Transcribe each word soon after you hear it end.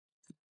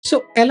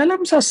So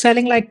LLMs are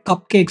selling like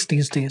cupcakes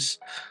these days.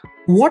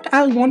 What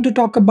I want to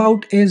talk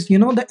about is,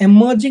 the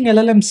emerging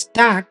LLM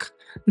stack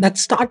that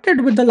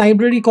started with the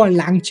library called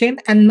LangChain,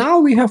 and now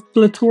we have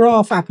plethora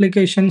of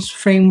applications,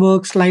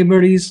 frameworks,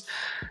 libraries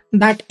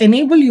that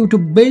enable you to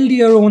build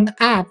your own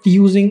app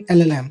using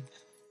LLM.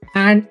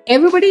 And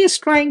everybody is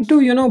trying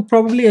to,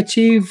 probably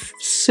achieve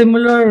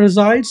similar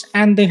results,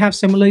 and they have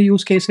similar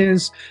use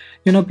cases.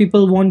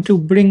 People want to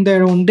bring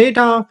their own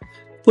data,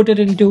 put it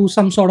into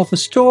some sort of a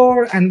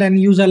store, and then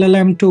use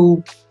LLM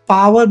to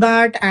power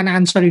that and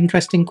answer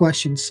interesting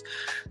questions.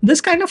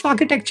 This kind of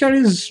architecture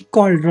is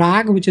called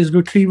RAG, which is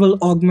retrieval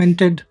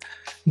augmented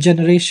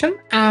generation.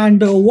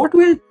 And what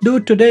we'll do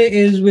today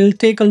is we'll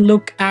take a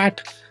look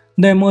at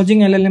the emerging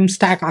LLM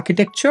stack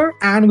architecture,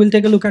 and we'll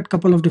take a look at a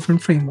couple of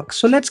different frameworks.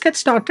 So let's get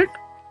started.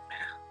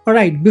 All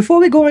right, before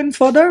we go in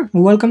further,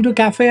 welcome to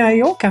Cafe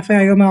IO. Cafe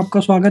IO में आपका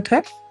स्वागत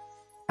है.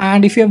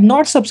 And if you have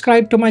not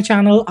subscribed to my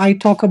channel, I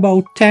talk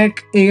about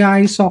tech,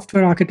 AI,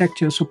 software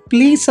architecture. So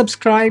please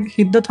subscribe,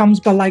 hit the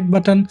thumbs up like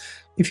button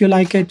if you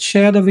like it,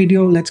 share the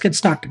video. Let's get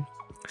started.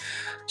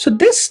 So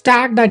this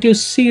stack that you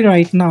see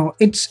right now,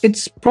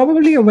 it's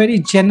probably a very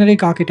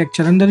generic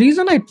architecture. And the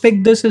reason I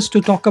picked this is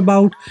to talk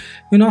about,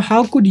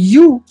 how could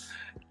you,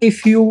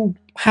 if you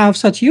have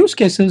such use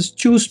cases,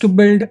 choose to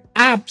build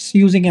apps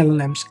using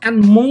LLMs.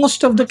 And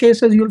most of the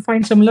cases you'll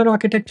find similar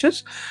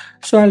architectures.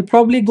 So I'll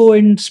probably go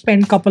and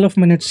spend a couple of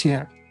minutes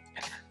here.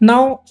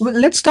 Now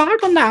let's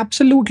start on the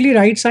absolutely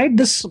right side.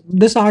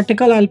 This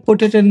article, I'll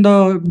put it in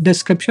the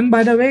description,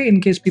 by the way,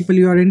 in case people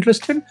you are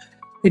interested.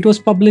 It was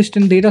published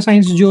in Data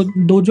Science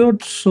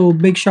Dojo, so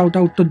big shout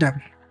out to them.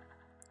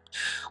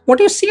 What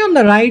you see on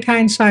the right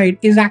hand side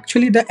is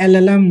actually the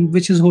LLM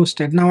which is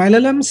hosted. Now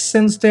LLMs,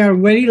 since they are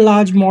very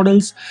large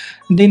models,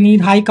 they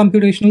need high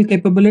computational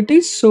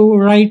capabilities. So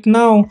right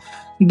now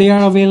they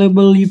are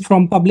available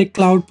from public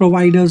cloud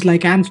providers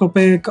like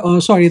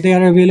Anthropic. They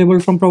are available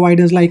from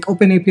providers like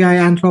OpenAPI,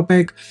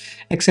 Anthropic,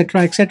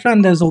 etc., etc.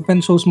 And there's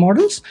open source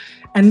models.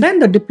 And then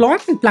the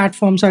deployment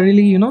platforms are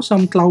really,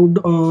 some cloud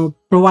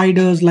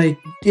providers like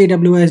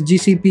AWS,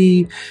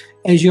 GCP,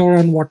 Azure,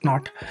 and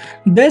whatnot.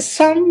 There's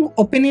some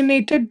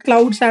opinionated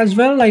clouds as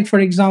well. Like for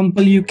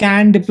example, you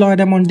can deploy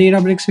them on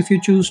Databricks if you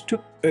choose to,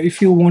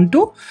 if you want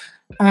to.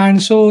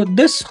 And so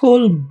this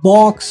whole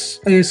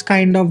box is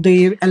kind of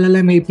the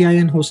LLM API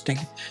and hosting.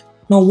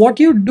 Now what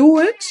you do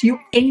is you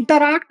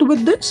interact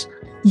with this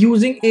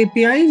using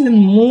APIs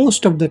in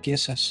most of the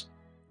cases.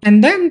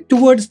 And then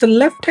towards the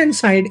left hand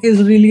side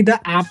is really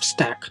the app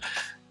stack.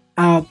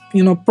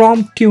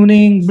 Prompt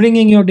tuning,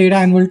 bringing your data,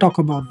 and we'll talk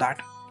about that.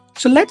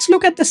 So let's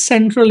look at the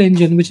central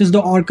engine, which is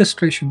the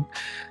orchestrator,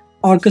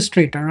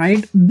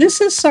 right?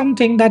 This is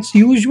something that's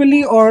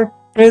usually or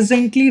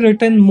presently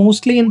written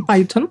mostly in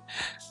Python.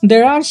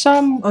 There are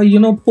some,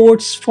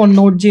 ports for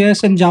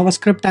Node.js and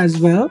JavaScript as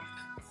well.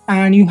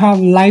 And you have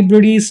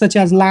libraries such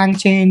as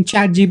LangChain,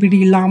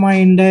 ChatGPT, Llama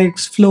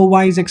Index,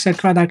 Flowise,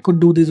 etc. that could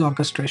do this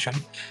orchestration.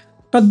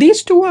 But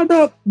these two are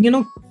the,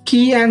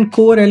 key and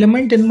core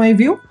element in my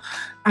view.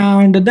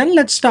 And then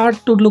let's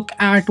start to look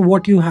at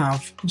what you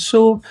have.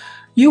 So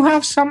you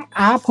have some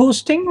app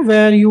hosting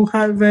where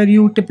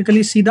you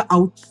typically see the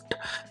output.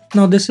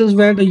 Now this is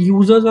where the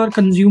users are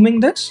consuming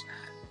this.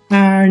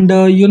 And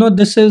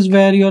this is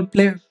where your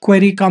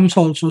query comes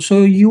also.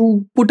 So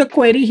you put a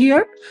query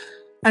here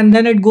and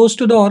then it goes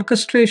to the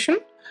orchestration,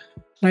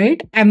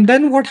 right? And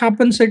then what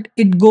happens,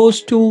 it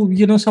goes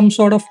to, some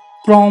sort of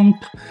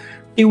prompt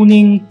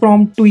tuning,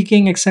 prompt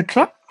tweaking,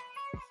 etc.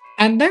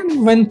 And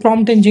then when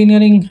prompt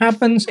engineering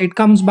happens, it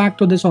comes back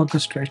to this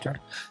orchestrator.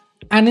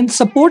 And in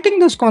supporting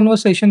this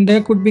conversation,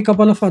 there could be a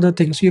couple of other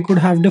things. You could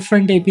have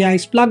different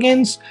APIs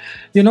plugins.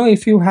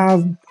 If you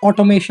have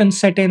automation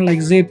set in like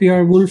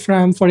Zapier,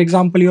 Wolfram, for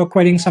example, you're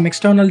querying some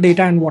external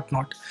data and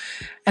whatnot.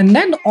 And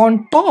then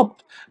on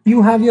top,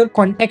 you have your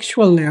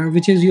contextual layer,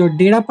 which is your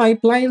data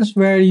pipelines,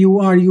 where you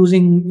are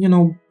using,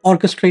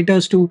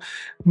 orchestrators to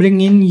bring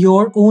in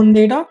your own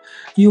data.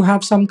 You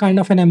have some kind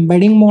of an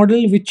embedding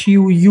model, which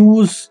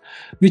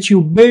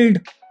you build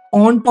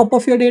on top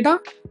of your data.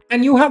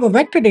 And you have a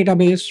vector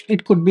database.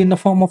 It could be in the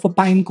form of a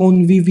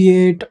Pinecone,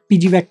 VV8,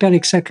 pgvector,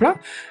 etc.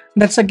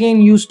 That's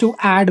again used to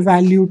add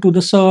value to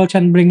the search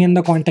and bring in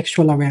the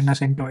contextual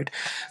awareness into it.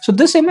 So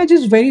this image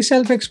is very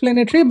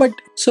self-explanatory, but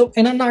so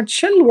in a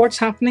nutshell, what's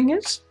happening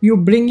is you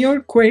bring your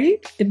query,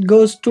 it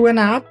goes to an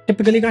app,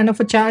 typically kind of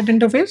a chat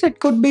interface. It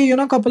could be,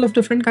 a couple of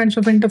different kinds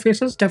of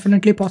interfaces,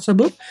 definitely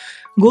possible.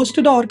 Goes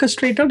to the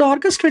orchestrator. The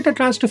orchestrator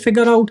tries to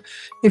figure out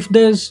if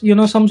there's,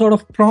 some sort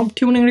of prompt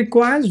tuning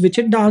requires, which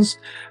it does.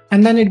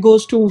 And then it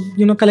goes to,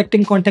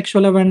 collecting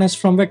contextual awareness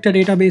from vector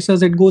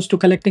databases. It goes to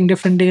collecting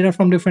different data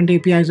from different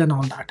APIs and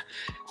all that.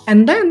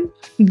 And then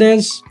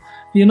there's,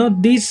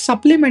 these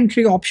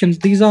supplementary options.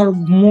 These are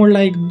more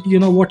like,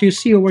 what you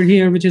see over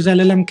here, which is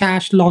LLM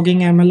cache,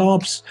 logging,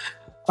 MLOps,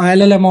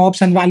 LLM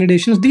ops, and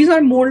validations. These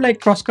are more like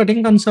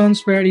cross-cutting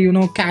concerns where,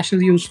 cache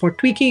is used for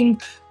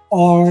tweaking.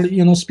 or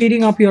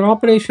speeding up your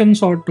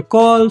operations or to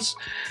calls.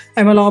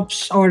 ML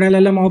ops or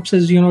LLM ops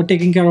is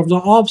taking care of the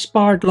ops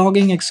part,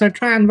 logging,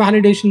 etc. And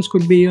validations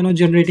could be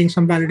generating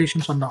some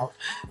validations on the out.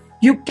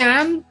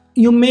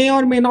 You may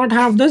or may not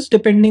have this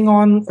depending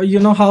on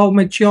how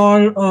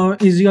mature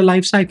is your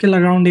life cycle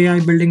around AI,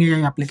 building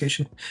AI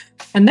application.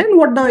 And then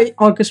what the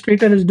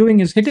orchestrator is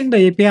doing is hitting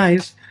the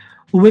APIs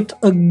with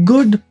a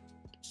good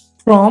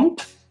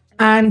prompt,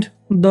 and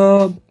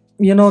the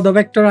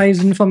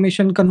vectorized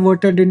information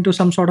converted into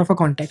some sort of a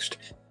context,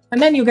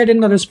 and then you get in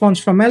the response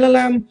from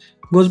LLM,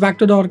 goes back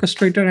to the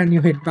orchestrator, and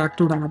you hit back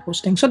to the app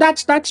hosting. So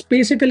that's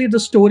basically the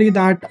story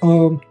that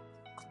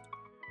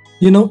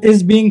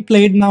is being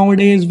played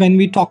nowadays when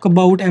we talk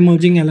about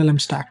emerging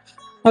LLM stack.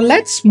 Now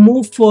let's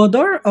move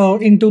further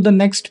into the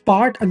next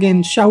part.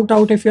 Again, shout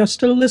out if you're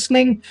still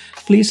listening,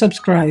 please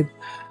subscribe.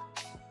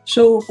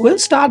 So we'll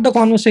start the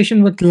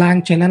conversation with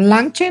LangChain, and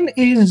LangChain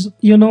is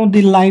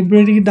the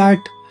library that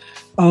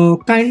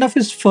kind of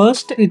is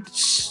first.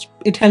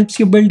 It helps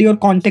you build your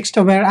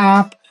context-aware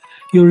app,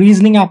 your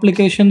reasoning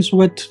applications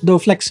with the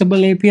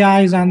flexible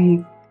APIs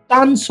and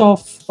tons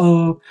of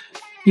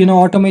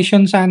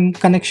automations and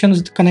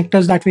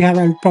connectors that we have.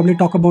 I'll probably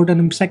talk about in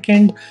a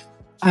second,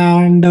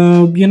 and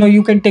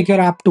you can take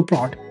your app to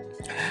prod.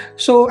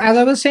 So as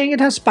I was saying, it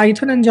has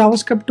Python and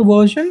JavaScript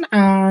version,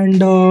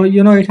 and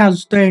it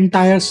has the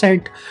entire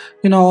set,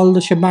 all the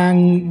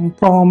shebang,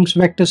 prompts,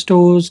 vector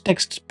stores,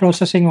 text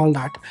processing, all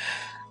that.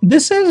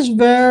 This is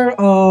where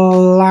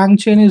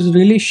LangChain is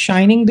really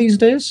shining these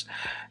days.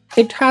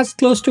 It has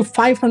close to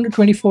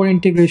 524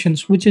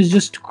 integrations, which is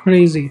just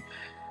crazy.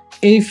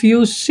 If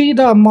you see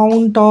the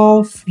amount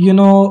of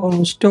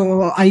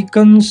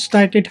icons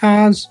that it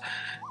has,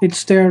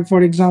 it's there.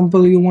 For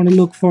example, you want to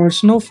look for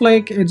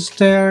Snowflake, it's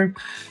there.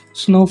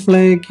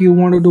 Snowflake, you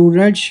want to do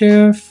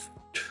Redshift.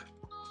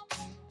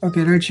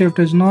 Okay, Redshift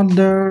is not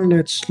there.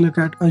 Let's look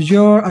at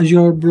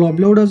Azure blob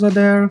loaders are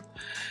there.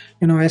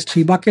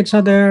 S3 buckets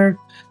are there.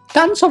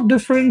 Tons of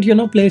different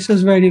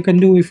places where you can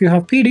do. If you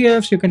have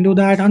PDFs, you can do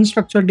that.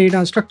 Unstructured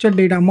data, structured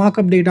data,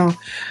 markup data,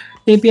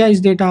 APIs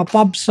data,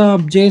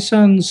 PubSub,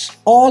 JSONs,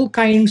 all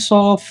kinds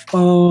of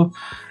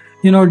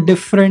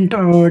different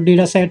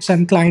data sets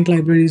and client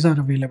libraries are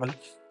available.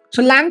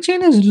 So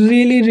LangChain is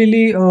really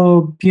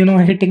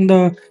hitting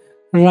the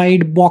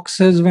right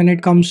boxes when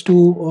it comes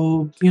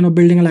to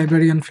building a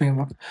library and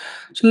framework.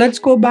 So let's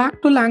go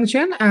back to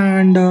LangChain,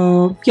 and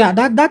yeah,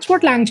 that's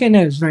what LangChain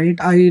is, right?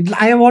 I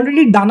have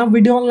already done a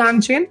video on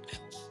LangChain.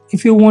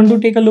 If you want to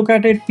take a look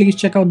at it, please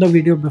check out the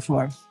video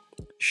before.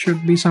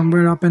 Should be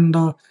somewhere up in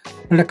the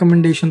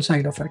recommendation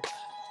side of it.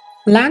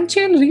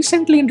 LangChain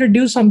recently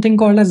introduced something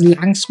called as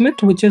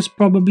LangSmith, which is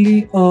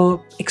probably a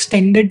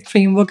extended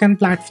framework and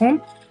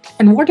platform.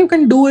 And what you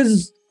can do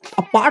is,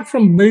 apart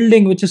from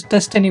building, which is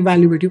test and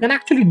evaluate, you can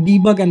actually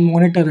debug and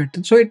monitor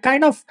it. So it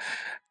kind of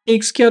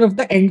takes care of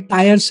the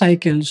entire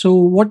cycle. So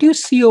what you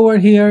see over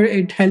here,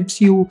 it helps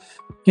you,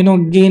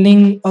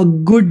 gaining a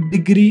good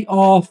degree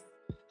of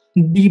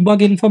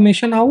debug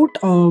information out.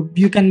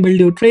 You can build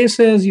your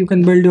traces, you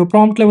can build your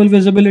prompt level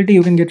visibility,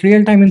 you can get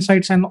real-time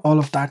insights and all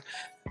of that.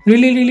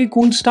 Really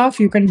cool stuff.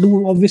 You can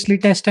do obviously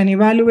test and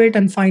evaluate,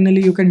 and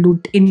finally you can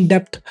do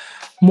in-depth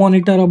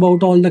monitor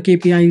about all the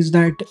KPIs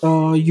that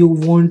you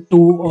want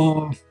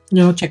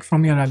to check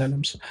from your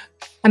LLMs.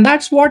 And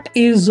that's what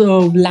is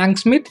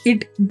LangSmith.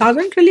 It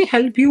doesn't really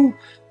help you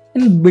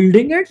in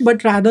building it,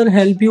 but rather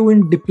help you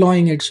in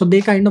deploying it. So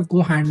they kind of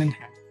go hand in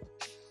hand.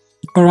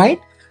 All right,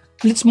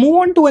 let's move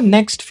on to a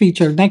next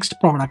feature, next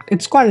product.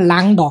 It's called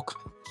Langdock.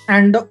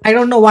 And I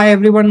don't know why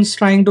everyone's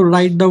trying to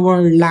write the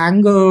word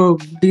lang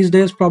these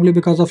days, probably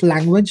because of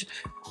language.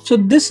 So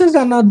this is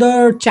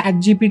another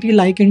ChatGPT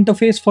like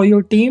interface for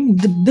your team.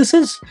 This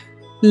is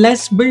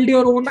less build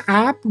your own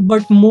app,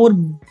 but more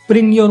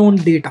bring your own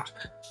data.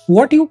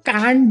 What you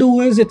can do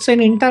is, it's an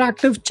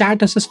interactive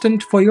chat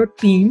assistant for your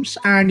teams,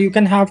 and you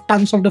can have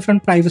tons of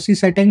different privacy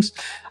settings.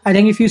 I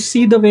think if you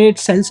see the way it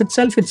sells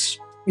itself, it's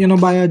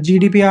by a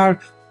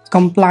GDPR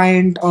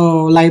compliant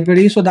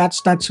library. So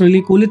that's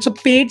really cool. It's a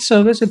paid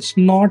service. It's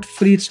not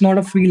free. It's not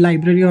a free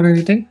library or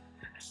anything.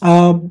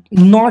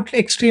 Not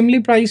extremely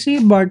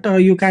pricey, but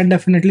you can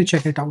definitely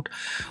check it out.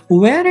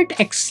 Where it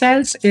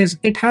excels is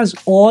it has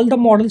all the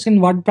models in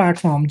one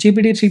platform: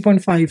 GPT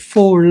 3.5,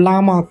 4,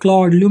 Llama,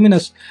 Claude,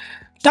 Luminous.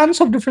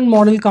 Tons of different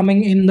model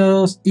coming in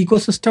the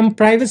ecosystem.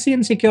 Privacy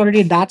and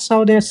security, that's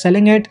how they're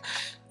selling it.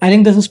 I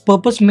think this is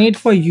purpose made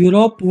for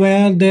Europe,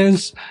 where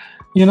there's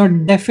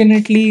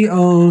definitely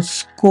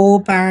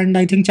scope, and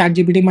I think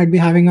ChatGPT might be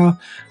having a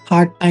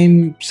hard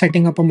time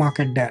setting up a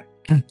market there.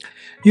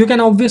 You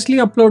can obviously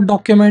upload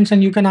documents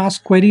and you can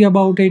ask query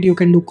about it. You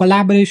can do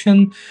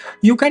collaboration.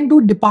 You can do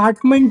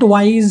department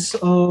wise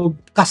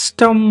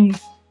custom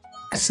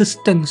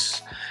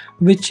assistance,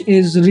 which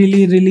is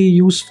really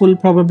useful.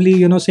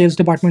 Probably sales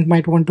department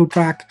might want to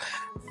track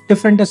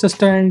different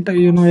assistant,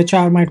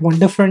 HR might want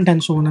different,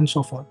 and so on and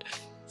so forth.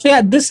 So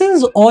yeah, this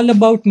is all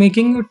about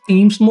making your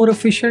teams more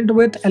efficient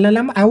with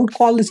LLM. I would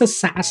call this a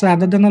SaaS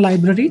rather than a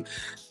library.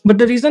 But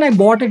the reason I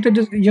bought it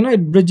is,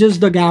 it bridges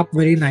the gap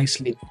very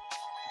nicely.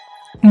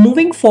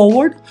 Moving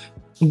forward,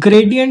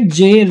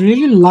 GradientJ,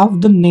 really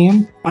love the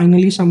name.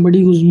 Finally,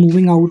 somebody who's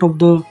moving out of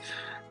the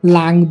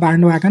Lang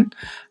bandwagon.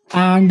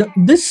 And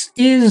this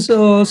is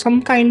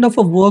some kind of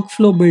a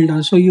workflow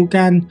builder. So you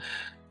can,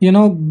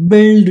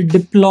 build,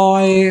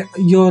 deploy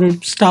your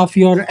stuff,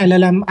 your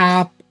LLM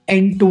app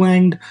end to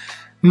end,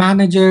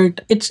 manage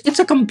it. It's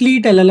a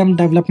complete LLM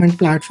development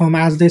platform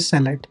as they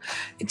sell it.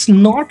 It's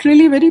not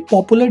really very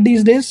popular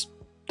these days,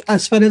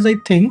 as far as I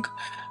think.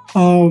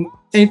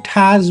 It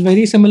has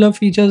very similar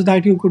features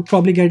that you could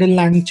probably get in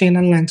LangChain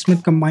and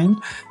LangSmith combined,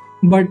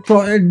 but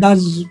it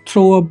does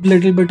throw a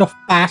little bit of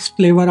past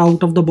flavor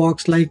out of the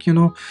box, like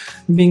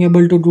being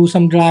able to do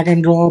some drag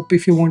and drop.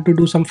 If you want to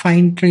do some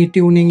fine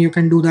tuning, you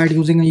can do that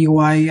using a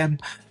UI and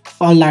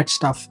all that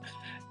stuff.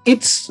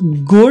 It's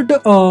good,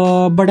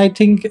 but I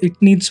think it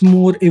needs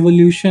more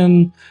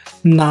evolution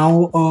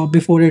now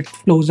before it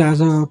flows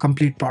as a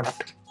complete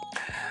product.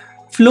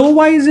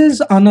 Flowise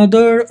is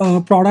another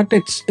product.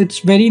 It's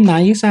very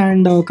nice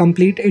and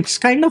complete. It's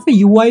kind of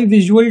a UI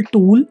visual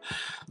tool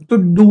to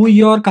do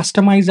your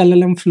customized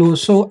LLM flow.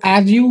 So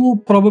as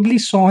you probably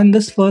saw in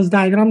this first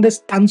diagram, there's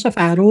tons of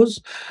arrows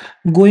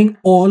going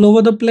all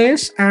over the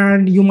place,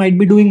 and you might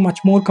be doing much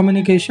more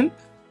communication.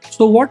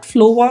 So what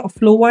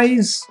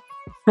Flowise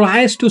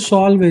tries to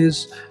solve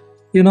is,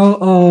 you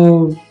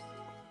know,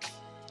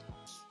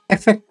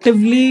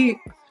 effectively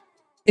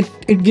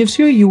it gives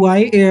you a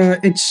UI.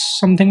 It's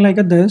something like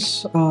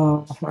this.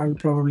 I'll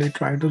probably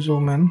try to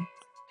zoom in.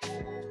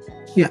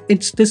 Yeah,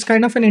 it's this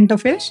kind of an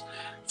interface.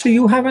 So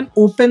you have an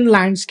open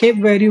landscape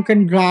where you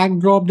can drag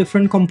drop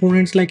different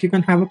components, like you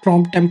can have a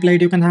prompt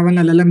template, you can have an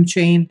LLM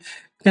chain,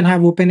 you can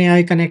have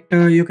OpenAI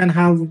connector, you can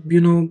have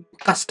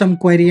custom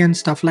query and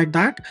stuff like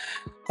that.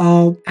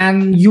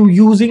 And you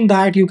using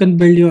that, you can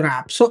build your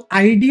app. So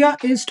idea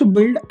is to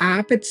build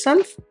app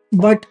itself,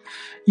 but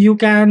you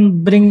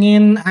can bring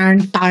in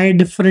and tie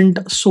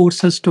different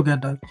sources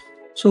together.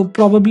 So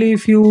probably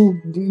if you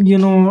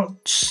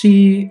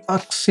see a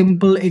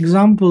simple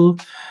example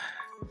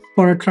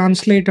for a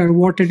translator,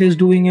 what it is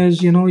doing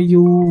is,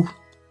 you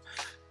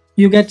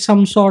get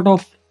some sort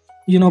of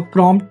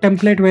prompt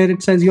template where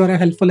it says you're a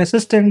helpful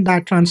assistant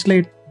that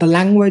translate the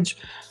language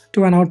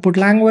to an output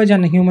language,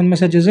 and a human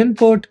message is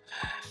input.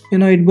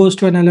 It goes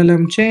to an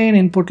LLM chain.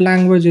 Input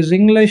language is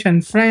English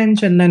and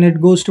French, and then it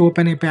goes to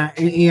OpenAPI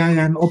AI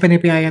and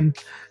OpenAPI and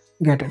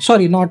get it.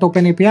 Sorry, not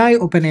OpenAPI,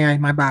 OpenAI,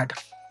 my bad.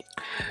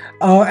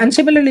 And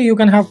similarly, you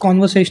can have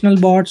conversational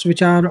bots,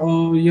 which are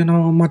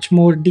much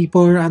more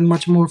deeper and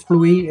much more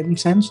fluid in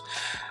sense.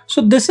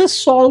 So this is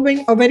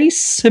solving a very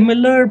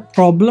similar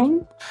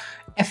problem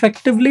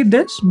effectively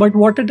this, but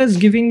what it is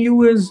giving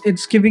you is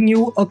it's giving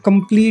you a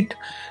complete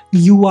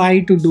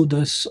UI to do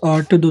this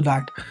or to do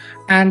that,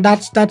 and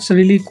that's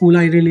really cool.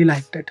 I really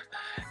liked it.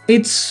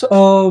 It's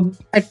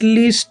at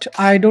least,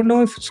 I don't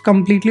know if it's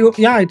completely,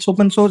 yeah, it's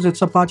open source.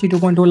 It's Apache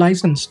 2.0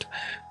 licensed.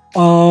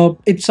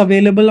 It's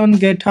available on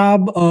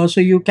GitHub, so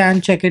you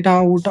can check it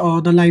out.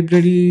 The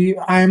library,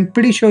 I'm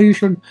pretty sure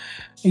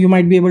you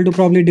might be able to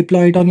probably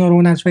deploy it on your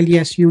own as well.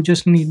 Yes, you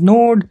just need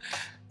Node,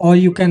 or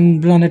you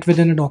can run it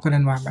within a Docker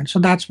environment. So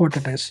that's what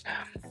it is.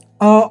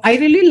 I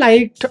really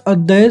liked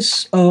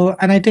this,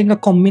 and I think a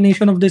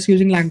combination of this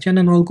using LangChain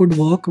and all could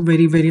work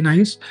very, very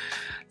nice.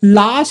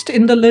 Last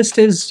in the list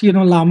is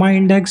Llama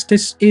Index.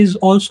 This is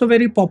also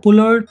very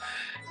popular.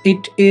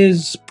 It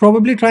is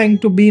probably trying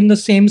to be in the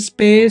same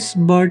space,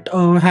 but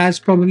has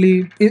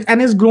probably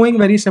and is growing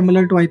very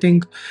similar to, I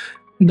think,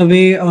 the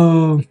way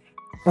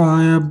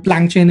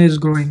LangChain is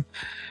growing.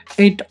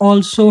 It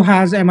also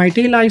has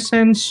MIT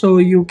license, so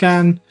you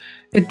can.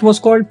 It was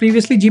called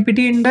previously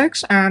GPT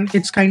Index, and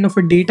it's kind of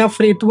a data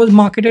frame. It was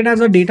marketed as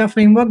a data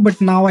framework, but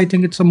now I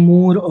think it's a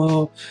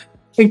more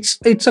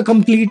it's a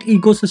complete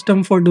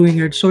ecosystem for doing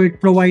it. So it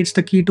provides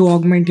the key to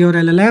augment your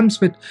LLMs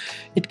with.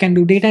 It can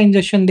do data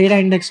ingestion, data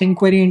indexing,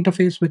 query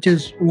interface, which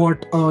is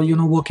what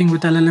working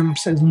with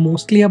LLMs is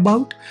mostly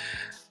about.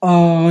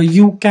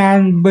 You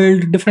can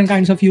build different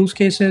kinds of use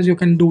cases. You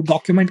can do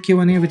document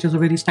Q&A, which is a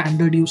very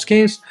standard use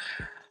case.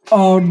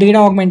 Data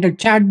augmented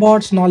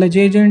chatbots, knowledge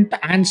agent,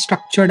 and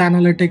structured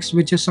analytics,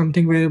 which is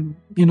something where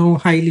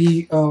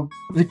highly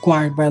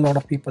required by a lot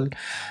of people.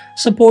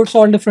 Supports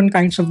all different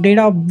kinds of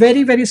data,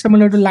 very, very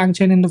similar to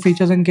LangChain in the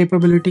features and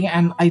capability,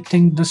 and I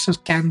think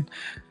can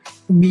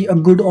be a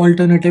good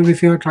alternative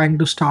if you're trying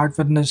to start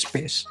within this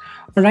space.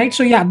 All right,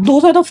 so yeah,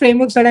 those are the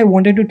frameworks that I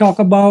wanted to talk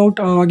about.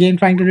 Again,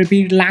 trying to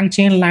repeat: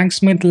 LangChain,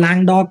 LangSmith,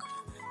 Langdock,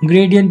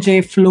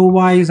 GradientJ,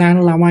 Flowise,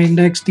 and Llama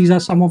Index. These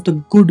are some of the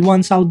good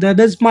ones out there.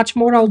 There's much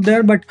more out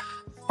there, but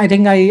I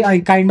think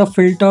I kind of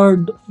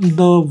filtered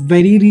the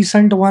very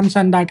recent ones,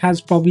 and that has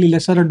probably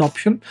lesser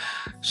adoption.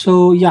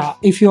 So yeah,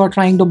 if you are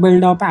trying to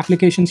build up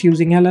applications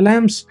using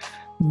LLMs,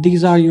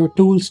 these are your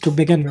tools to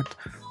begin with.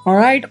 All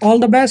right, all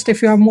the best.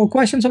 If you have more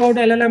questions about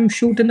LLM,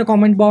 shoot in the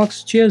comment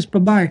box. Cheers,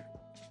 bye-bye.